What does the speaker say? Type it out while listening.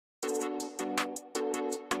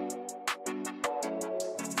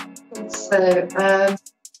So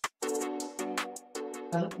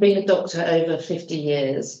I've been a doctor over 50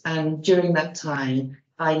 years, and during that time,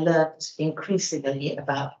 I learned increasingly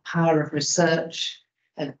about the power of research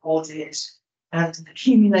and audit and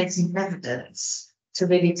accumulating evidence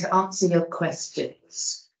to answer your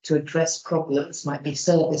questions, to address problems, might be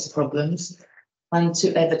service problems, and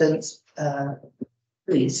to evidence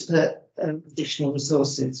pleas for additional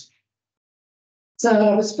resources. So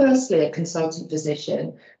I was firstly a consultant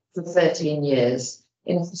physician for 13 years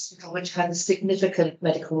in a hospital which had a significant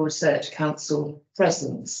medical research council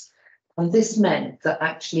presence. And this meant that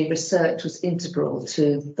actually research was integral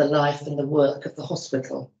to the life and the work of the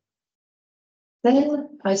hospital. Then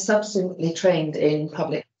I subsequently trained in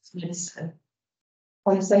public medicine.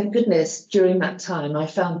 And thank goodness, during that time, I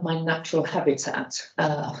found my natural habitat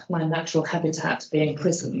being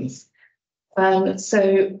prisons.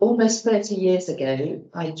 So almost 30 years ago,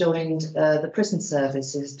 I joined the Prison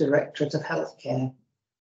Services Directorate of Healthcare.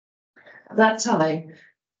 At that time,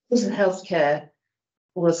 prison healthcare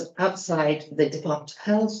was outside the Department of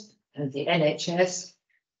Health and the NHS.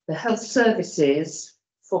 The health services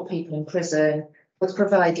for people in prison was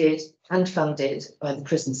provided and funded by the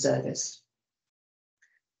Prison Service.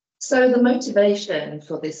 So the motivation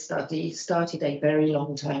for this study started a very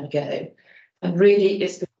long time ago, and really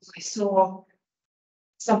it's because I saw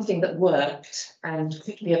something that worked and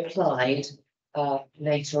could be applied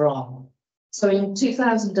later on. So in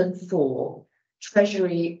 2004,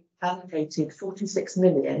 Treasury allocated 46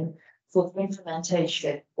 million for the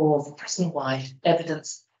implementation of prison-wide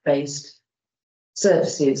evidence-based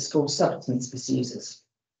services for substance misusers.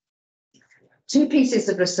 Two pieces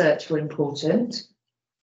of research were important.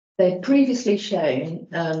 They'd previously shown,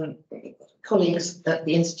 colleagues at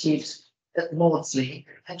the Institute at Maudsley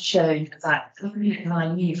had shown that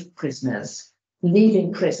naive prisoners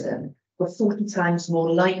leaving prison were 40 times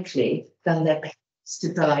more likely than their parents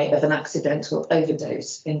to die of an accidental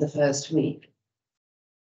overdose in the first week.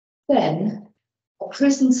 Then, a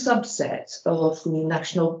prison subset of the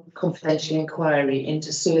National Confidential Inquiry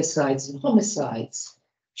into Suicides and Homicides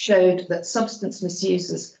showed that substance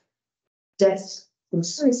misusers' deaths from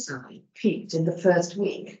suicide peaked in the first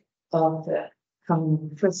week after coming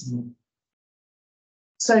from prison.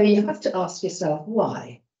 So you have to ask yourself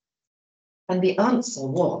why. And the answer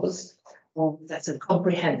was that a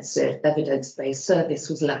comprehensive evidence-based service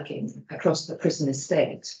was lacking across the prison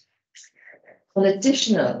estate. An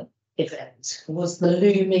additional event was the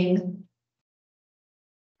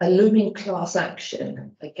looming class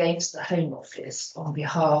action against the Home Office on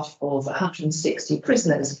behalf of 160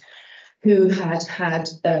 prisoners who had had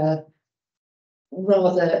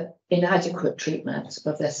rather inadequate treatment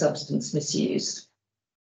of their substance misuse.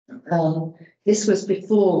 This was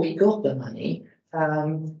before we got the money,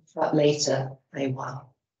 but later they won.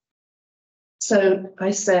 So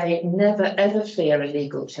I say never ever fear a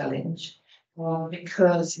legal challenge,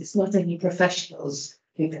 because it's not only professionals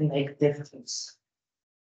who can make a difference.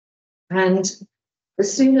 And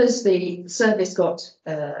as soon as the service got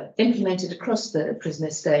implemented across the prison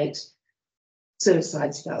estate,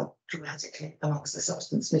 suicides fell dramatically amongst the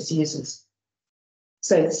substance misusers.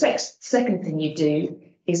 So the second thing you do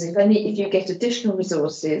is if you get additional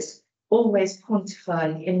resources, always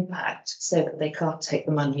quantify the impact so that they can't take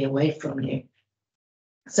the money away from you.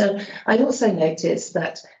 So I also noticed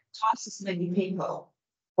that twice as many people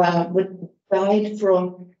died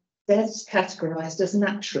from deaths categorised as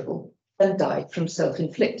natural than died from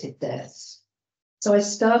self-inflicted deaths. So I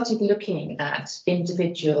started looking at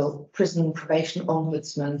individual prison probation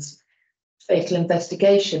ombudsman's fatal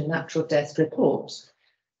investigation natural death reports.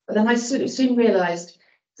 But then I soon realised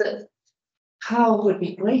that power would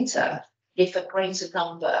be greater if a greater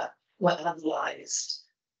number were analysed.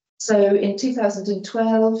 So in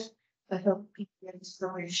 2012, I helped PPM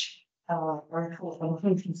establish a report on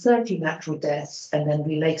 130 natural deaths, and then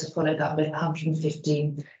we later followed up with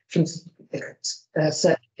 115 from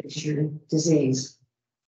circulatory disease.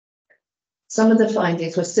 Some of the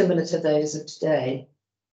findings were similar to those of today.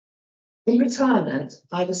 In retirement,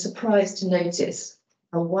 I was surprised to notice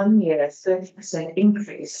a 1 year 30%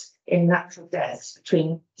 increase in natural deaths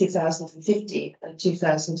between 2015 and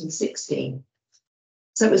 2016.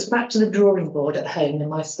 So it was back to the drawing board at home in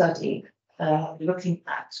my study, looking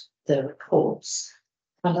at the reports,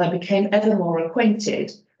 and I became ever more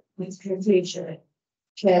acquainted with the conclusion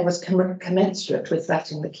care was commensurate with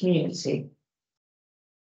that in the community.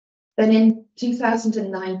 Then in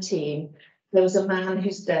 2019, there was a man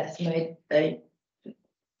whose death made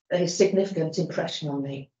a significant impression on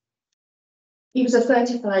me. He was a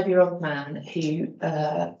 35-year-old man who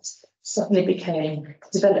suddenly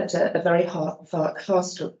developed a very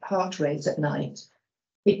fast heart rate at night.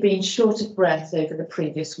 He'd been short of breath over the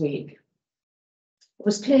previous week. It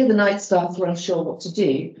was clear the night staff were unsure what to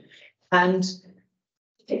do, and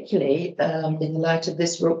particularly in the light of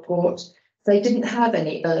this report, they didn't have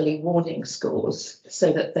any early warning scores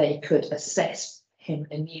so that they could assess him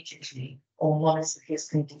immediately or monitor his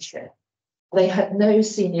condition. They had no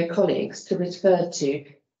senior colleagues to refer to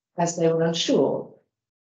as they were unsure.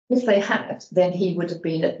 If they had, then he would have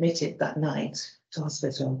been admitted that night to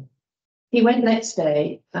hospital. He went next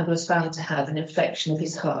day and was found to have an infection of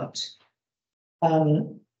his heart,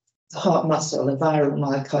 the heart muscle, a viral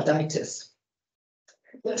myocarditis.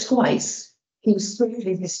 But twice, he was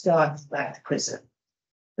swiftly discharged back to prison.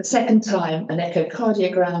 The second time, an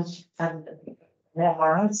echocardiogram and an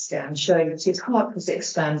MRI scan showing that his heart was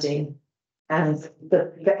expanding and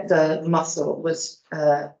the muscle was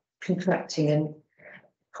contracting and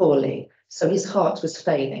poorly, so his heart was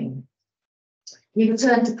failing. He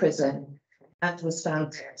returned to prison and was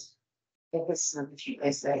found dead in his son a few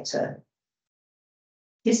days later.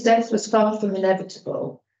 His death was far from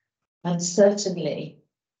inevitable, and certainly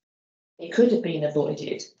it could have been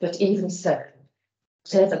avoided, but even so,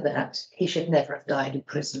 whatever that, he should never have died in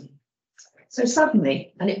prison. So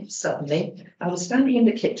suddenly, and it was suddenly, I was standing in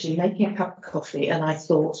the kitchen making a cup of coffee, and I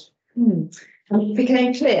thought, and it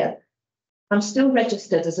became clear, I'm still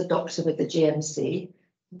registered as a doctor with the GMC,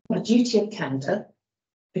 a duty of candour,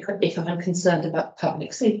 because if I'm concerned about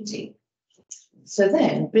public safety. So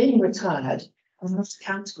then, being retired, I'm not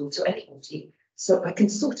accountable to anybody, so I can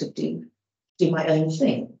sort of do my own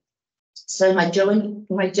thing. So my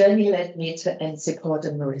journey led me to NCPOD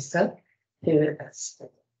and Marissa, who, as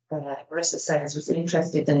Marissa says, was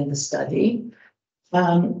interested in the study.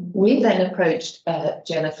 We then approached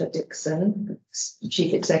Jennifer Dixon,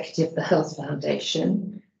 Chief Executive of the Health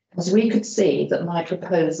Foundation, as we could see that my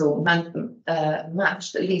proposal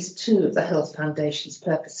matched at least two of the Health Foundation's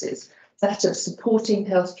purposes, that of supporting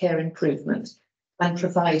healthcare improvement and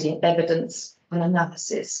providing evidence and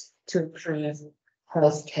analysis to improve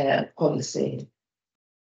healthcare policy.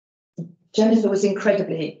 Jennifer was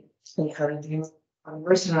incredibly encouraging.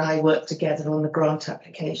 Marissa and I worked together on the grant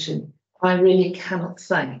application. I really cannot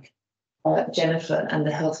thank Jennifer and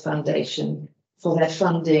the Health Foundation for their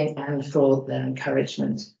funding and for their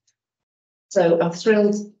encouragement. So I'm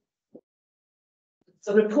thrilled.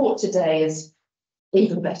 The report today is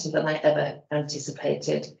even better than I ever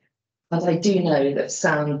anticipated. And I do know that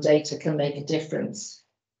sound data can make a difference.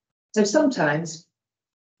 So sometimes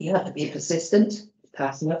you have to be persistent,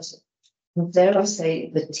 passionate, and dare I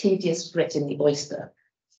say, the tedious grit in the oyster.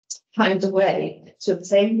 Find a way to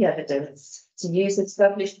obtain the evidence, to use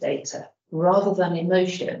established data rather than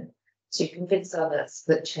emotion to convince others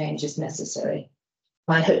that change is necessary.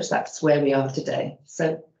 I hope that's where we are today.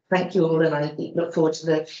 So thank you all, and I look forward to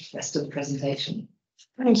the rest of the presentation.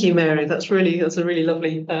 Thank you, Mary. That's a really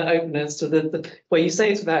lovely openness to the where you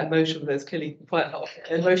say it's without emotion, but there's clearly quite a lot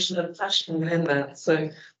of emotion and passion in that. So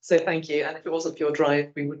thank you. And if it wasn't for your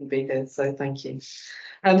drive, we wouldn't be here. So thank you.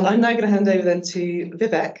 I'm now going to hand over then to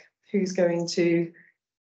Vivek, who's going to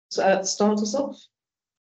start us off.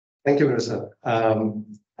 Thank you, Marissa.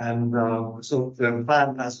 So the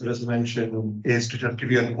plan, as Marissa mentioned, is to just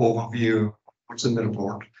give you an overview of what's in the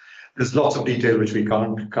report. There's lots of detail which we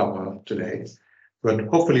can't cover today, but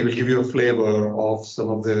hopefully we'll give you a flavor of some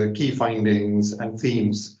of the key findings and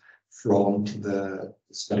themes from the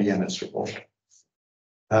study and its report.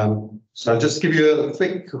 So I'll just give you a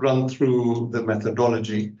quick run through the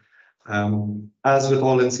methodology. As with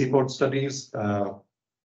all NCPOD studies,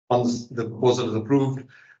 once the proposal is approved,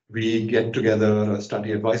 we get together a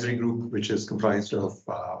study advisory group, which is comprised of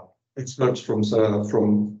experts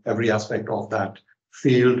from every aspect of that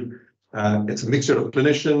field. It's a mixture of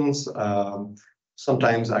clinicians,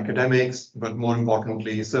 sometimes academics, but more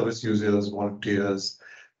importantly, service users, volunteers,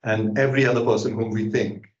 and every other person whom we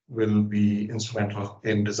think will be instrumental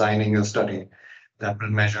in designing a study that will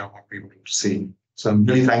measure what we want to see. So I'm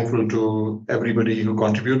really thankful to everybody who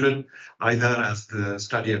contributed, either as the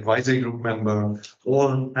study advisory group member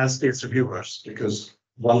or as case reviewers, because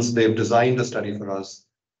once they've designed a study for us,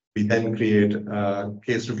 we then create a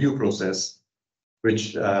case review process,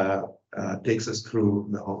 which takes us through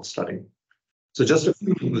the whole study. So just a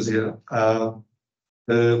few numbers here.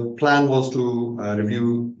 The plan was to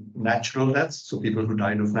review natural deaths, so people who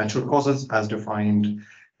died of natural causes as defined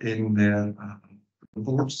in their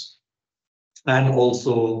reports, and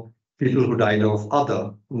also people who died of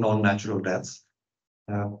other non-natural deaths.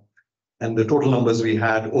 And the total numbers we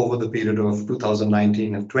had over the period of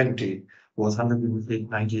 2019 and 20 was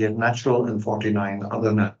 198 natural and 49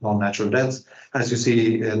 other non-natural deaths. As you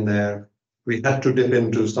see in there, we had to dip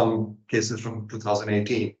into some cases from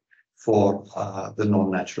 2018 for the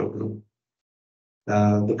non-natural group.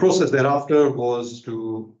 The process thereafter was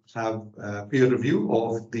to have a peer review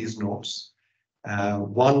of these notes.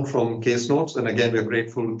 One from case notes, and again, we're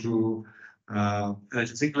grateful to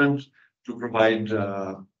NHS England to provide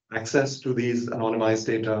access to these anonymized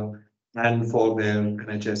data and for their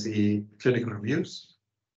NHSE clinical reviews.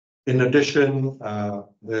 In addition,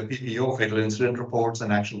 the PPO, fatal incident reports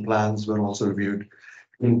and action plans were also reviewed,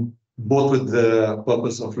 both with the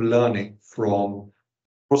purpose of learning from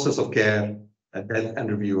process of care, death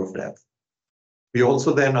and review of death. We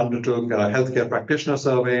also then undertook a healthcare practitioner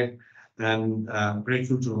survey, and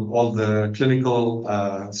grateful to all the clinical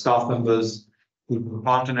staff members who took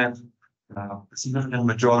part in it. A significant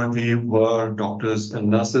majority were doctors and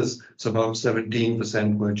nurses, so about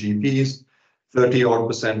 17% were GPs,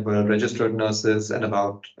 30% were registered nurses, and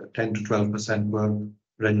about 10 to 12% were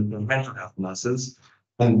registered mental health nurses,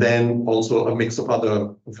 and then also a mix of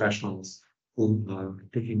other professionals who are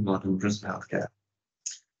taking part in prison healthcare.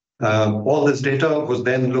 All this data was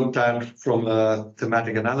then looked at from a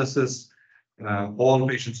thematic analysis. All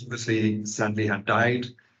patients obviously sadly had died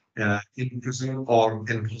in prison or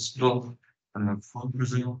in hospital from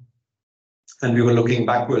prison. And we were looking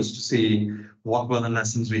backwards to see what were the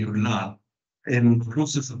lessons we could learn in the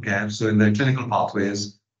process of care, so in their clinical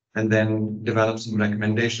pathways, and then develop some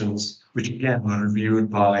recommendations, which again were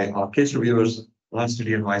reviewed by our case reviewers, our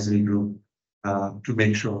study advisory group, to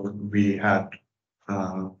make sure that we had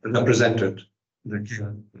represented the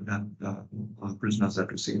care that prisoners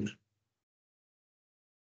had received.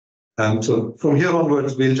 So from here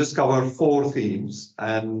onwards, we'll just cover 4 themes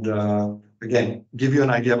and again, give you an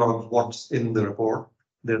idea about what's in the report.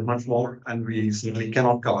 There's much more, and we certainly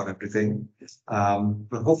cannot cover everything.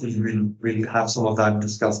 But hopefully we'll have some of that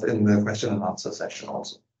discussed in the question and answer session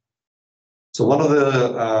also. So one of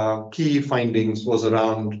the key findings was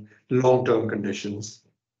around long-term conditions.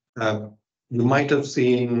 You might have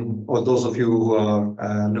seen, or those of you who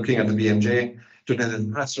are looking at the BMJ, today there's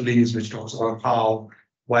a press release which talks about how,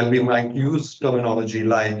 while we might use terminology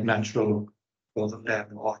like natural cause of death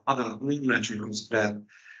or other natural cause of death,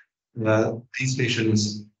 these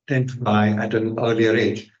patients tend to die at an earlier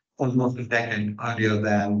age, almost a decade earlier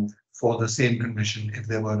than for the same condition if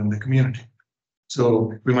they were in the community.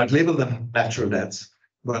 So we might label them natural deaths,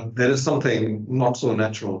 but there is something not so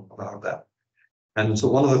natural about that. And so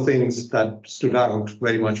one of the things that stood out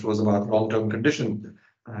very much was about long-term conditions,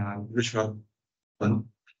 which were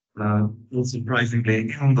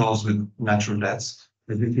surprisingly in those with natural deaths,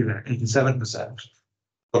 87%,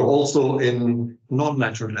 but also in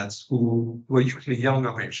non-natural deaths who were usually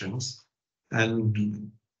younger patients,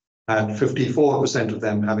 and 54% of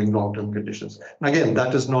them having long-term conditions. And again,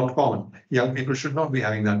 that is not common. Young people should not be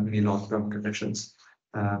having that many long-term conditions,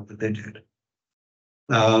 but they did.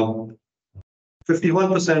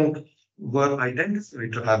 51% were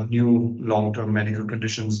identified to have new long-term medical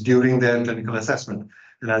conditions during their clinical assessment.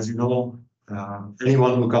 And as you know,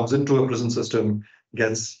 anyone who comes into a prison system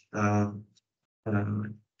gets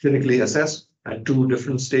clinically assessed at 2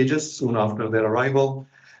 different stages soon after their arrival.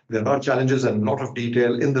 There are challenges and a lot of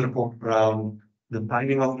detail in the report around the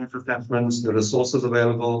timing of these assessments, the resources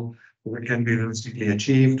available, what can be realistically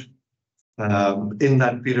achieved in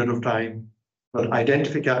that period of time. But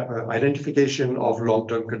identification of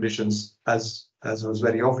long-term conditions, as was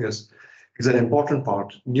very obvious, is an important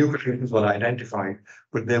part. New conditions were identified,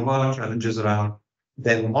 but there were challenges around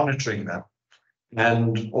then monitoring them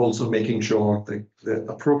and also making sure the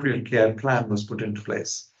appropriate care plan was put into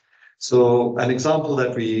place. So an example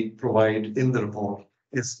that we provide in the report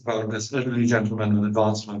is about this elderly gentleman with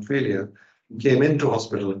advanced lung failure who came into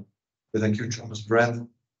hospital with acute shortness of breath,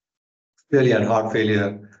 clearly had heart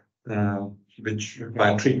failure, which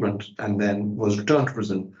required treatment, and then was returned to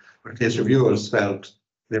prison. But case reviewers felt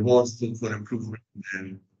there was room for improvement,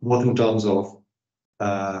 both in terms of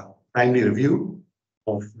timely review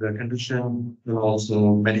of the condition and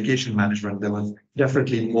also medication management. There was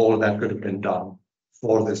definitely more that could have been done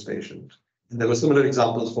for this patient. And there were similar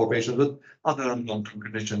examples for patients with other long-term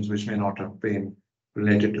conditions which may not have been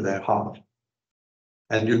related to their heart.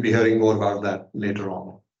 And you'll be hearing more about that later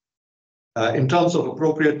on. In terms of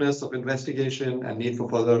appropriateness of investigation and need for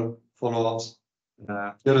further follow-ups,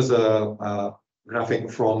 there is a graphic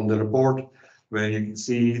from the report where you can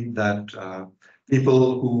see that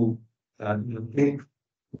people who think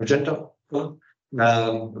magenta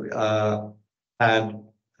had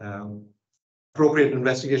appropriate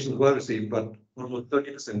investigations were received, but almost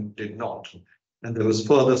 30% did not. and there was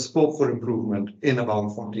further scope for improvement in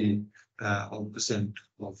about 40%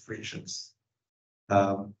 of patients.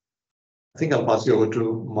 I think I'll pass you over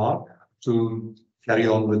to Mark to carry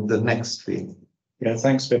on with the next theme. Yeah,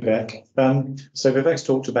 thanks, Vivek. So Vivek's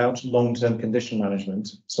talked about long-term condition management.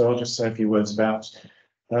 So I'll just say a few words about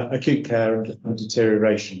acute care and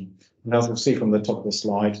deterioration. And as we'll see from the top of the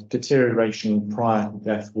slide, deterioration prior to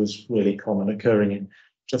death was really common, occurring in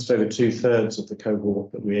just over 2/3 of the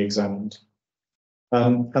cohort that we examined.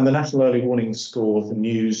 And the National Early Warning Score, the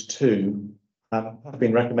NEWS2, have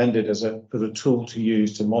been recommended as a tool to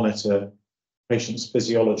use to monitor patients'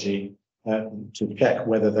 physiology to check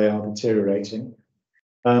whether they are deteriorating.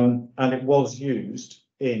 And it was used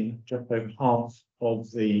in just over half of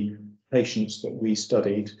the patients that we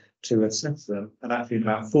studied to assess them, and actually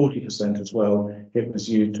about 40% as well, it was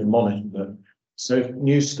used to monitor them. So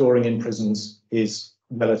NEWS scoring in prisons is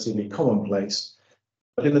relatively commonplace,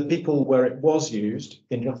 but in the people where it was used,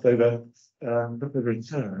 in just over a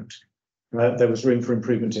third, there was room for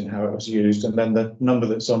improvement in how it was used. And then the number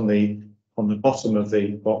that's on the bottom of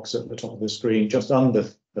the box at the top of the screen, just under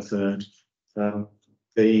a third,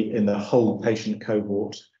 in the whole patient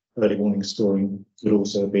cohort, early warning scoring could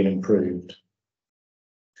also have been improved.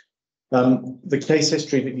 The case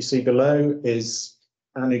history that you see below is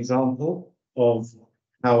an example of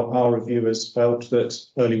how our reviewers felt that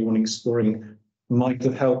early warning scoring might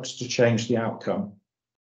have helped to change the outcome.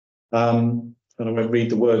 And I won't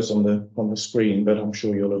read the words on the screen, but I'm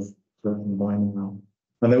sure you'll have read them by now.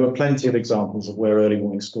 And there were plenty of examples of where early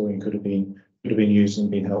warning scoring could have been used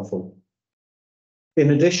and been helpful.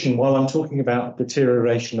 In addition, while I'm talking about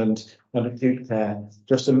deterioration and acute care,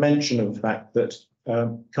 just a mention of the fact that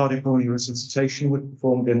cardiopulmonary resuscitation was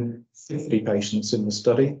performed in 50 patients in the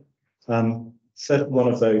study. 31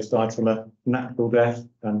 of those died from a natural death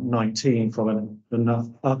and 19 from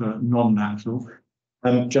other non-natural.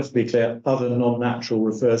 And just to be clear, other non-natural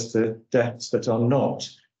refers to deaths that are not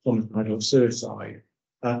homicidal or suicide,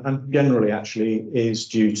 and generally actually is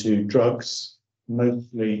due to drugs,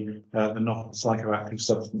 mostly the non-psychoactive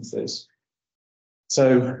substances.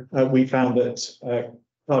 So we found that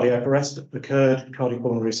cardiac arrest occurred,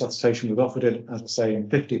 cardiopulmonary resuscitation was offered in, as I say, in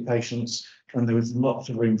 50 patients, and there was lots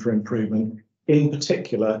of room for improvement. In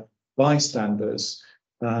particular, bystanders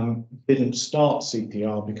didn't start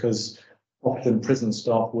CPR because often prison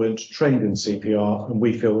staff weren't trained in CPR, and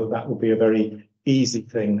we feel that that would be a very easy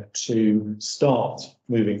thing to start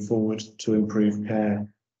moving forward to improve care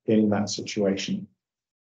in that situation.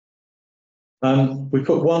 We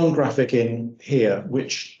put one graphic in here,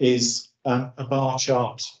 which is a bar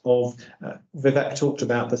chart of, Vivek talked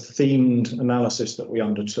about the themed analysis that we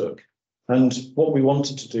undertook. And what we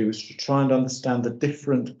wanted to do is to try and understand the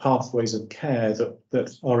different pathways of care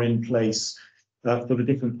that are in place for the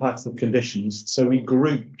different types of conditions. So we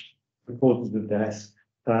grouped the causes of death.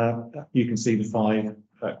 You can see the 5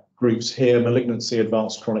 groups here: malignancy,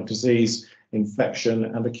 advanced chronic disease, infection,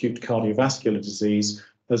 and acute cardiovascular disease,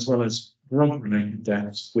 as well as drug-related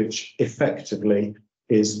deaths, which effectively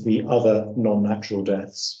is the other non-natural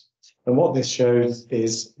deaths. And what this shows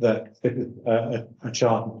is that a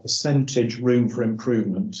chart of percentage room for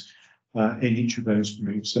improvement in each of those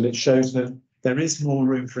groups. And it shows that there is more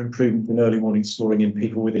room for improvement in early warning scoring in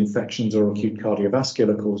people with infections or acute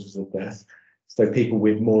cardiovascular causes of death, so people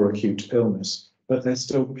with more acute illness. But there's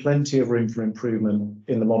still plenty of room for improvement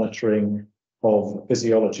in the monitoring of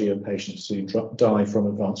physiology of patients who die from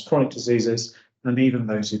advanced chronic diseases, and even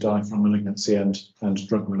those who die from malignancy and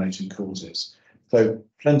drug-related causes. So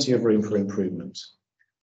plenty of room for improvement.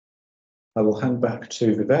 I will hand back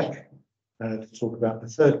to Vivek to talk about the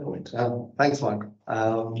third point. Thanks, Mark.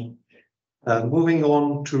 Moving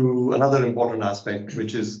on to another important aspect,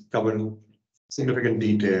 which is covered in significant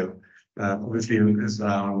detail, obviously is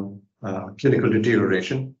around clinical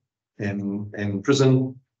deterioration in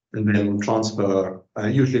prison, and then transfer,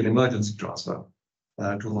 usually an emergency transfer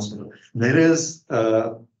to hospital. There is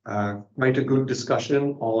quite a good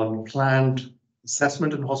discussion on planned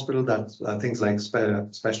assessment in hospital, that's things like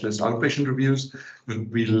specialist outpatient reviews. We'll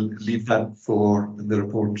leave that for the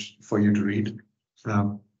report for you to read.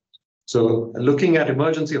 So looking at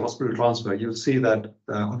emergency hospital transfer, you'll see that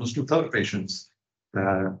almost 2/3 of patients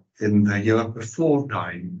in the year before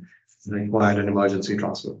dying required an emergency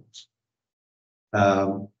transfer.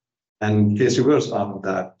 And case reverse found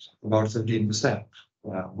that about 17%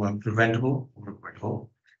 were preventable or avoidable.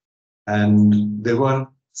 And there were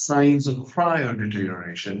signs of prior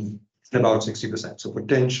deterioration in about 60%. So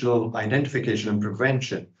potential identification and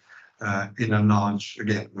prevention in a large,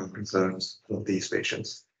 again, concerns of these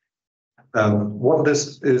patients. What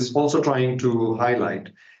this is also trying to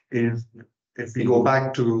highlight is if we go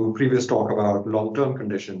back to previous talk about long-term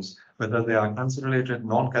conditions, whether they are cancer-related,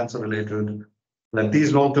 non-cancer related, that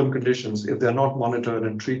these long-term conditions, if they're not monitored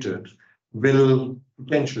and treated, will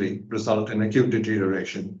potentially result in acute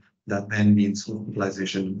deterioration that then means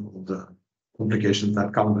hospitalization of the complications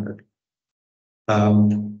that come with it.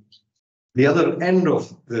 The other end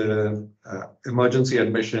of the emergency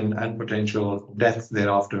admission and potential death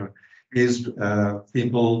thereafter is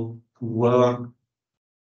people who were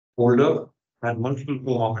older, had multiple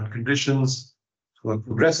comorbid conditions, who are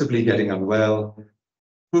progressively getting unwell,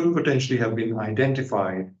 could potentially have been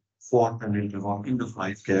identified for palliative or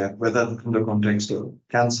end-of-life care, whether in the context of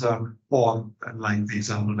cancer or, like the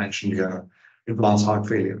example mentioned here, advanced heart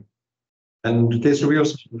failure. And case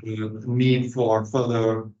reviews need for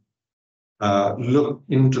further look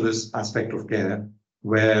into this aspect of care,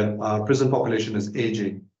 where our prison population is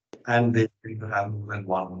aging and they have more than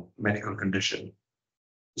one medical condition.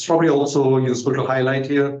 It's probably also useful to highlight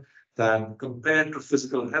here that compared to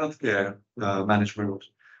physical healthcare management,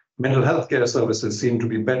 mental health care services seem to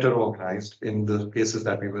be better organized in the cases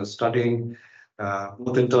that we were studying,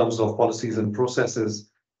 both in terms of policies and processes,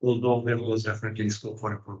 although there was definitely scope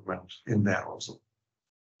for improvement in there also.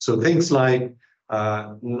 So things like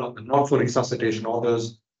not for resuscitation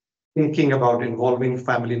orders, thinking about involving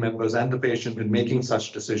family members and the patient in making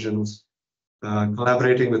such decisions,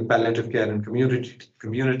 collaborating with palliative care and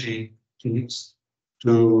community teams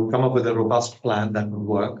to come up with a robust plan that would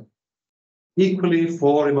work. Equally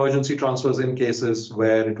for emergency transfers in cases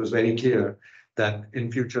where it was very clear that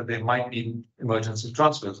in future they might need emergency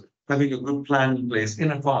transfers, having a good plan in place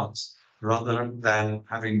in advance rather than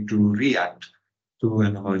having to react to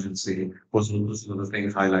an emergency was one of the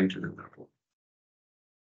things highlighted in the report.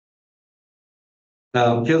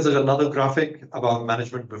 Now, here's another graphic about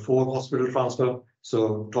management before hospital transfer.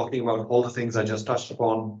 So talking about all the things I just touched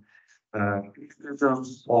upon, in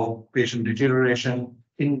terms of patient deterioration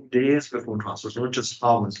in days before transfer, so not just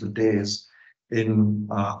hours, but days in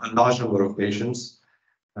a large number of patients.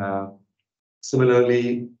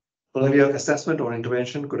 Similarly, earlier assessment or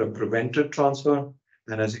intervention could have prevented transfer.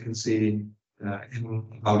 And as you can see, in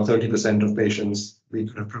about 30% of patients, we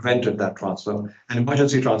could have prevented that transfer. And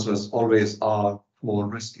emergency transfers always are more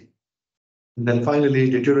risky. And then finally,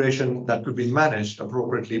 deterioration that could be managed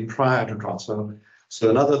appropriately prior to transfer.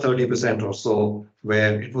 So another 30% or so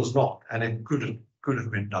where it was not, and it could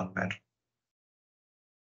have been done better.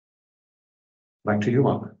 Back to you,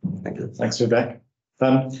 Mark. Thank you. Thanks, Vivek.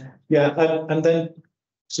 And then,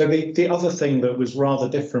 so the other thing that was rather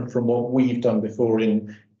different from what we've done before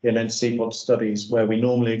in NCPOD studies, where we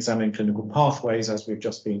normally examine clinical pathways, as we've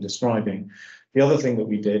just been describing. The other thing that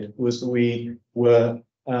we did was that we were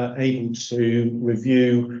able to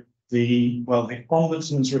review the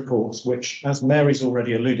Ombudsman's reports, which, as Mary's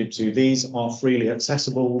already alluded to, these are freely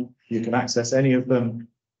accessible. You can access any of them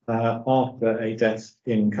after a death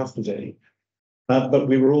in custody. But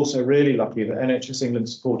we were also really lucky that NHS England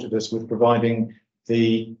supported us with providing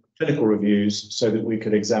the clinical reviews so that we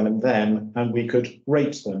could examine them and we could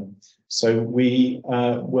rate them. So we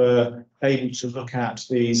were able to look at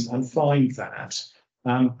these and find that,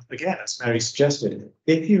 again, as Mary suggested,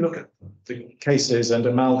 if you look at the cases and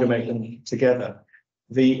amalgamate them together,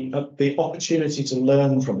 the opportunity to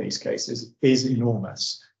learn from these cases is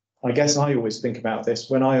enormous. I guess I always think about this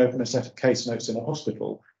when I open a set of case notes in a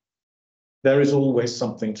hospital. There is always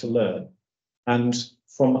something to learn. And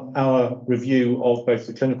from our review of both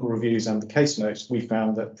the clinical reviews and the case notes, we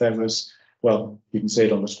found that there was, well, you can see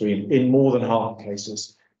it on the screen, in more than half the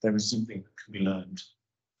cases, there was something that could be learned.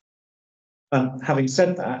 Having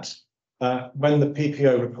said that, when the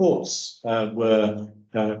PPO reports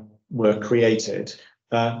were created,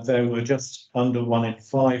 there were just under 1 in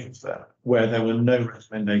 5 of them where there were no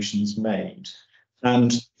recommendations made.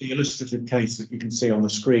 And the illustrative case that you can see on the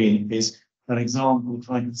screen is an example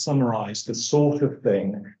trying to summarize the sort of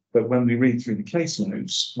thing that when we read through the case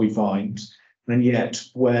notes, we find, and yet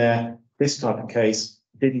where this type of case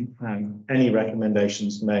didn't have any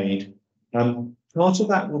recommendations made. Part of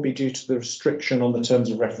that will be due to the restriction on the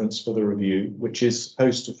terms of reference for the review, which is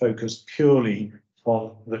supposed to focus purely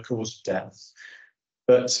on the cause of death.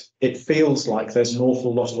 But it feels like there's an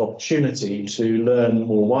awful lot of opportunity to learn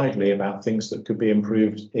more widely about things that could be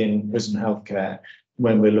improved in prison healthcare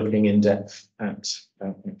when we're looking in depth at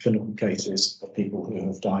clinical cases of people who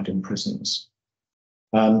have died in prisons.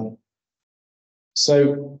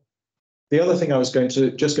 So the other thing I was going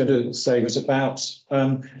to say was about,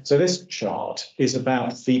 so this chart is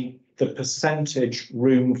about the percentage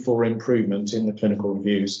room for improvement in the clinical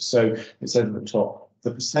reviews. So it says at the top,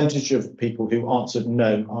 the percentage of people who answered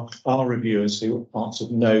no, our reviewers who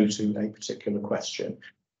answered no to a particular question.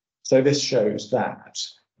 So this shows that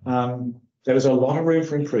there was a lot of room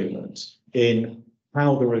for improvement in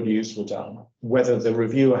how the reviews were done, whether the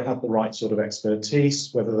reviewer had the right sort of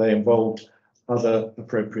expertise, whether they involved other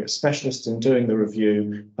appropriate specialists in doing the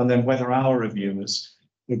review, and then whether our reviewers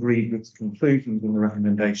agreed with the conclusions and the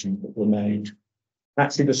recommendations that were made.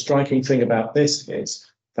 Actually, the striking thing about this is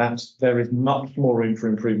that there is much more room for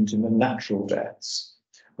improvement in the natural deaths.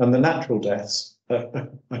 And the natural deaths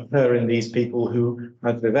occur in these people who,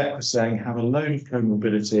 as Vivek was saying, have a load of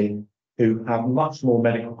comorbidity, who have much more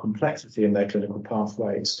medical complexity in their clinical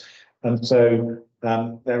pathways. And so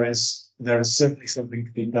there is certainly something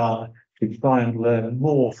to be done to try and learn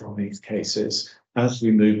more from these cases as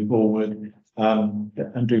we move forward,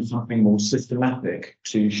 and do something more systematic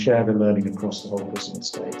to share the learning across the whole prison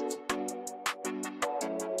estate.